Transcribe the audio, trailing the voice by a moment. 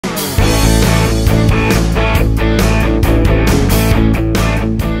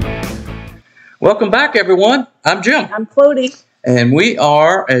Welcome back, everyone. I'm Jim. I'm Clody. And we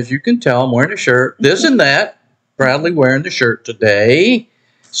are, as you can tell, I'm wearing a shirt. This and that. Proudly wearing the shirt today.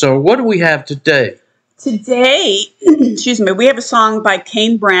 So what do we have today? Today, excuse me, we have a song by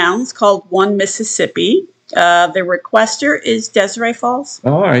Kane Brown. It's called One Mississippi. The requester is Desiree Falls.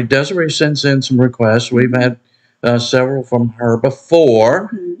 All right. Desiree sends in some requests. We've had several from her before.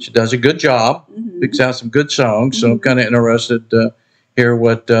 Mm-hmm. She does a good job. Mm-hmm. Picks out some good songs. Mm-hmm. So I'm kind of interested to hear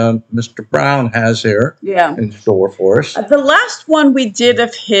what Mr. Brown has here in store for us. The last one we did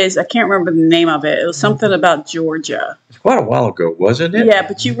of his, I can't remember the name of it. It was something about Georgia. It's quite a while ago, wasn't it? Yeah,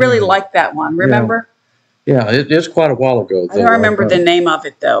 but you really liked that one, remember? Yeah, it is quite a while ago. I don't remember the name of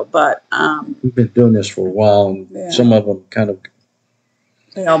it, though, but... we've been doing this for a while, and some of them kind of...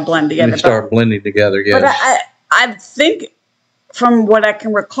 They all blend together. They start blending together, yes. But I think, from what I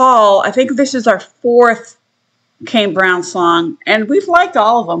can recall, I think this is our fourth Kane Brown song, and we've liked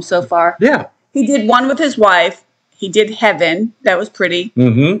all of them so far. Yeah. He did one with his wife. He did Heaven. That was pretty.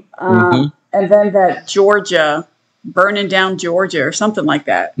 Mm-hmm. And then that Georgia, Burning Down Georgia, or something like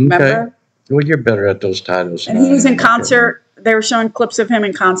that. Okay. Remember? Well, you're better at those titles. And he was in concert. They were showing clips of him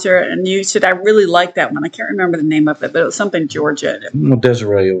in concert, and you said, I really like that one. I can't remember the name of it, but it was something Georgia. Well,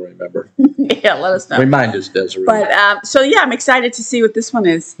 Desiree will remember. Yeah, let us know. Remind us, Desiree. But, so, yeah, I'm excited to see what this one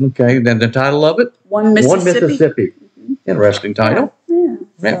is. Okay, then the title of it? One Mississippi. One Mississippi. Mm-hmm. Interesting title. Yeah.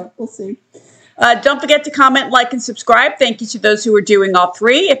 So we'll see. Don't forget to comment, like, and subscribe. Thank you to those who are doing all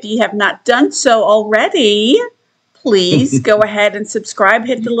three. If you have not done so already, please go ahead and subscribe.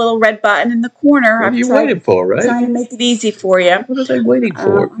 Hit the little red button in the corner. What are you waiting for, right? Trying to make it easy for you. What are they waiting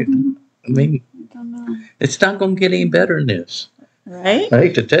for? I mean, I don't know. It's not going to get any better than this. Right? I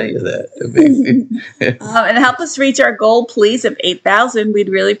hate to tell you that. And help us reach our goal, please, of 8,000. We'd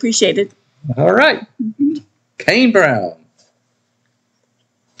really appreciate it. All right. Kane Brown.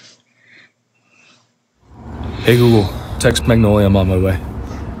 Hey Google, text Magnolia, I'm on my way.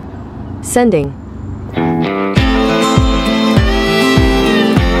 Sending.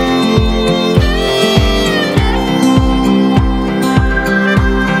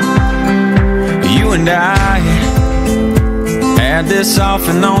 You and I had this off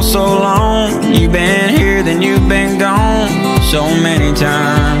and on so long. You've been here, then you've been gone so many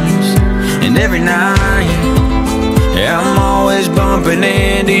times. And every night, yeah, I'm always bumping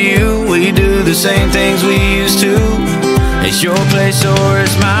into you. We do the same things we used to. It's your place or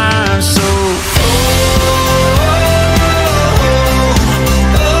it's mine, so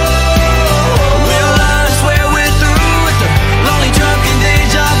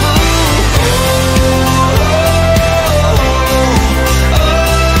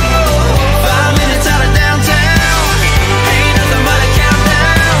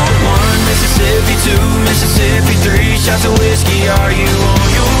Mississippi, 3 shots of whiskey. Are you on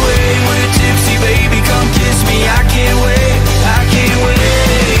your way? We're tipsy, baby, come kiss me. I can't wait, I can't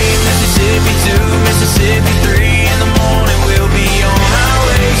wait. Mississippi 2, Mississippi 3. In the morning we'll be on our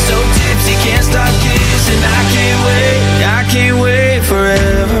way. So tipsy, can't stop kissing. I can't wait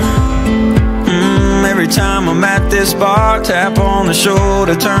forever. Every time I'm at this bar, tap on the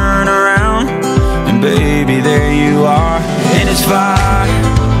shoulder, turn around, and baby, there you are, and it's fire.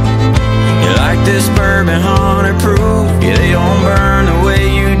 You like this bourbon 100 proof. Yeah, they don't burn the way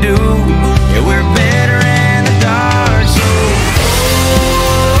you do. Yeah, we're better in the dark, so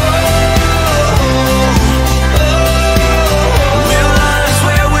we'll I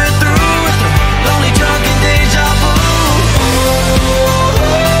swear we're through with the lonely drunken deja vu.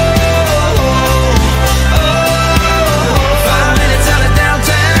 5 minutes out of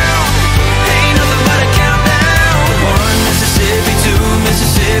downtown, ain't nothing but a countdown. 1 Mississippi, 2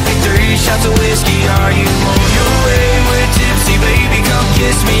 Mississippi, 3 shots of whiskey. Are you on your way? We're tipsy, baby, come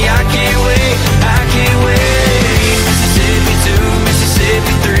kiss me. I can't wait, I can't wait. Mississippi 2,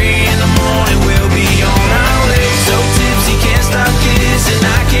 Mississippi 3. In the morning we'll be on our way. So tipsy, can't stop kissing.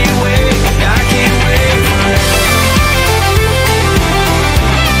 I can't wait, I can't wait forever.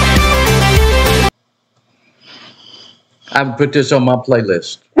 I would put this on my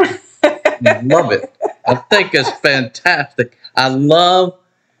playlist. Love it. I think it's fantastic. I love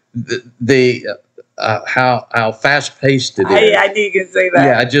how fast paced it is. I knew you could say that.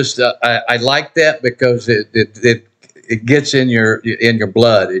 Yeah, I just I like that because it gets in your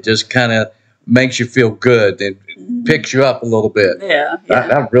blood. It just kind of makes you feel good and picks you up a little bit. Yeah.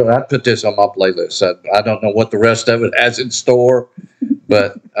 I put this on my playlist. I don't know what the rest of it has in store,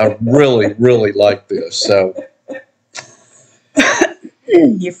 but I really like this. So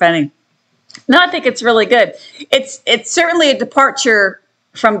you're funny. No, I think it's really good. It's certainly a departure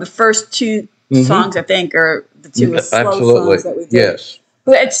from the first two songs, I think, or the two slow songs that we did. Yes.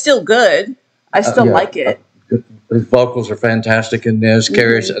 But it's still good. I still like it. His vocals are fantastic in this.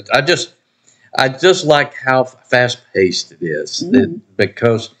 Carries. I just like how fast paced it is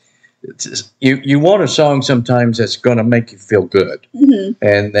because you want a song sometimes that's going to make you feel good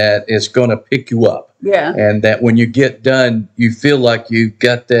and that it's going to pick you up. Yeah. And that when you get done, you feel like you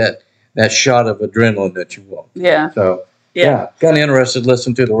got that shot of adrenaline that you want. Yeah. So kind of interested to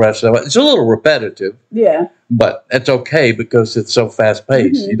listen to the rest of it. It's a little repetitive. Yeah. But that's okay because it's so fast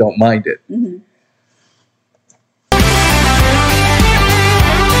paced. You don't mind it.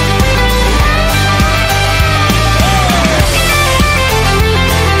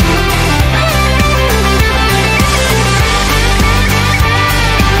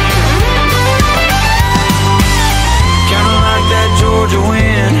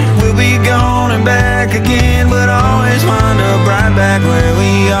 Back again, but always wind up right back where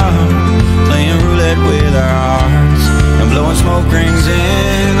we are, playing roulette with our hearts and blowing smoke rings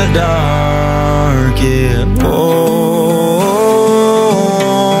in the dark. Yeah.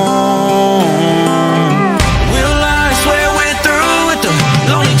 Will I swear we're through with the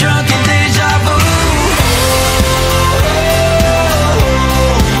lonely drunken deja vu?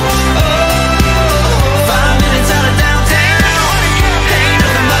 5 minutes out of downtown, ain't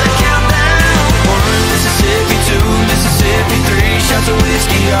nothing but a countdown. 1 Mississippi, 2 Mississippi, 3 shots of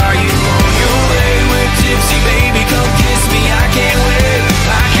whiskey. Are you on your way? We're tipsy, baby, come kiss me. I can't wait,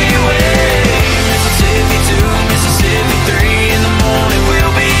 I can't wait. Mississippi 2, Mississippi 3, in the morning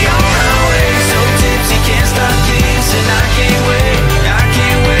we'll be on our way. So tipsy, can't stop kissing. I can't wait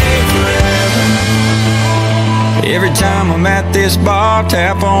forever. Every time I'm at this bar,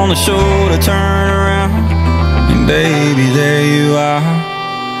 tap on the shoulder, turn around, and baby, there you are.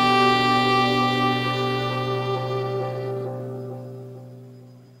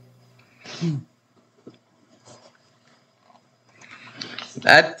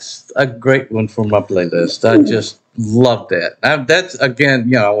 That's a great one for my playlist. I just love that. That's, again,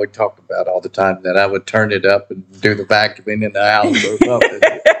 we talk about all the time that I would turn it up and do the vacuuming in the house or something.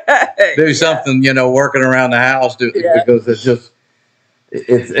 Do something, working around the house because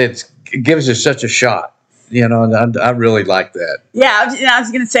it gives you such a shot. And I really like that. Yeah, I was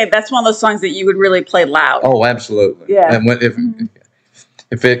going to say that's one of those songs that you would really play loud. Oh, absolutely. Yeah. And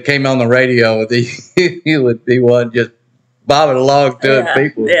if it came on the radio, you would be one just bobbing along to it.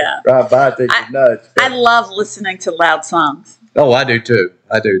 People drive by think you're nuts. I love listening to loud songs. Oh, I do too.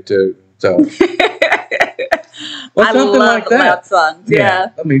 So I love like loud songs. Yeah.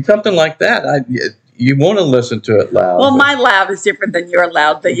 I mean, something like that. You want to listen to it loud. Well, my loud is different than your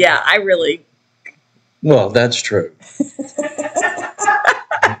loud, but yeah, I really. Well, that's true.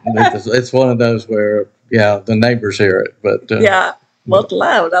 It's one of those where, the neighbors hear it, but well, it's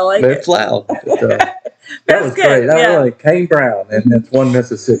loud. I like it. It's loud. That was good. Great. That was like Kane Brown, and that's 1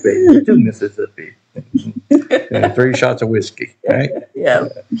 Mississippi, 2 Mississippi, and 3 shots of whiskey. Right? Yeah.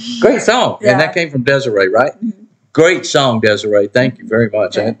 Great song, and that came from Desiree, right? Great song, Desiree. Thank you very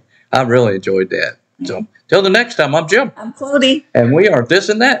much. I really enjoyed that. So, till the next time, I'm Jim. I'm Clody. And we are This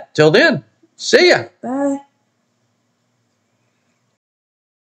and That. Till then, see ya. Bye.